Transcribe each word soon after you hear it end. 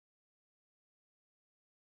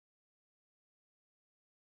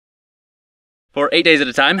For 8 days at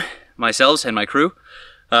a time, myself and my crew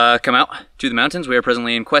come out to the mountains. We are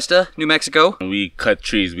presently in Cuesta, New Mexico. We cut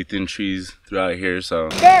trees, we thin trees throughout here, so.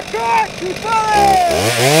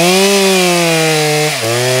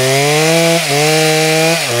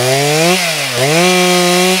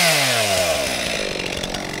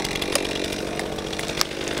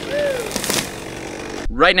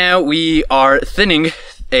 Right now we are thinning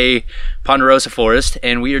a ponderosa forest,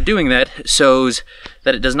 and we are doing that so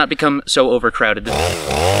that it does not become so overcrowded.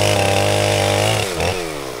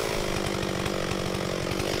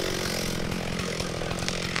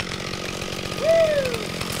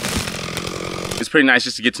 It's pretty nice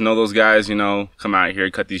just to get to know those guys, you know, come out here,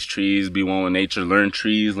 cut these trees, be one with nature, learn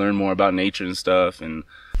trees, learn more about nature and stuff. And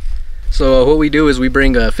so what we do is we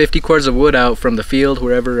bring 50 cords of wood out from the field,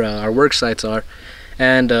 wherever our work sites are,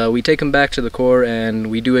 and we take them back to the Corps, and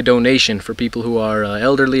we do a donation for people who are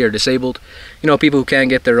elderly or disabled. You know, people who can't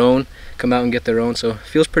get their own, come out and get their own. So it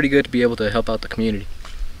feels pretty good to be able to help out the community.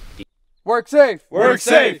 Work safe. Work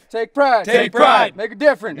safe. Take pride. Take pride. Make a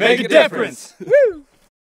difference. Make a difference. Woo!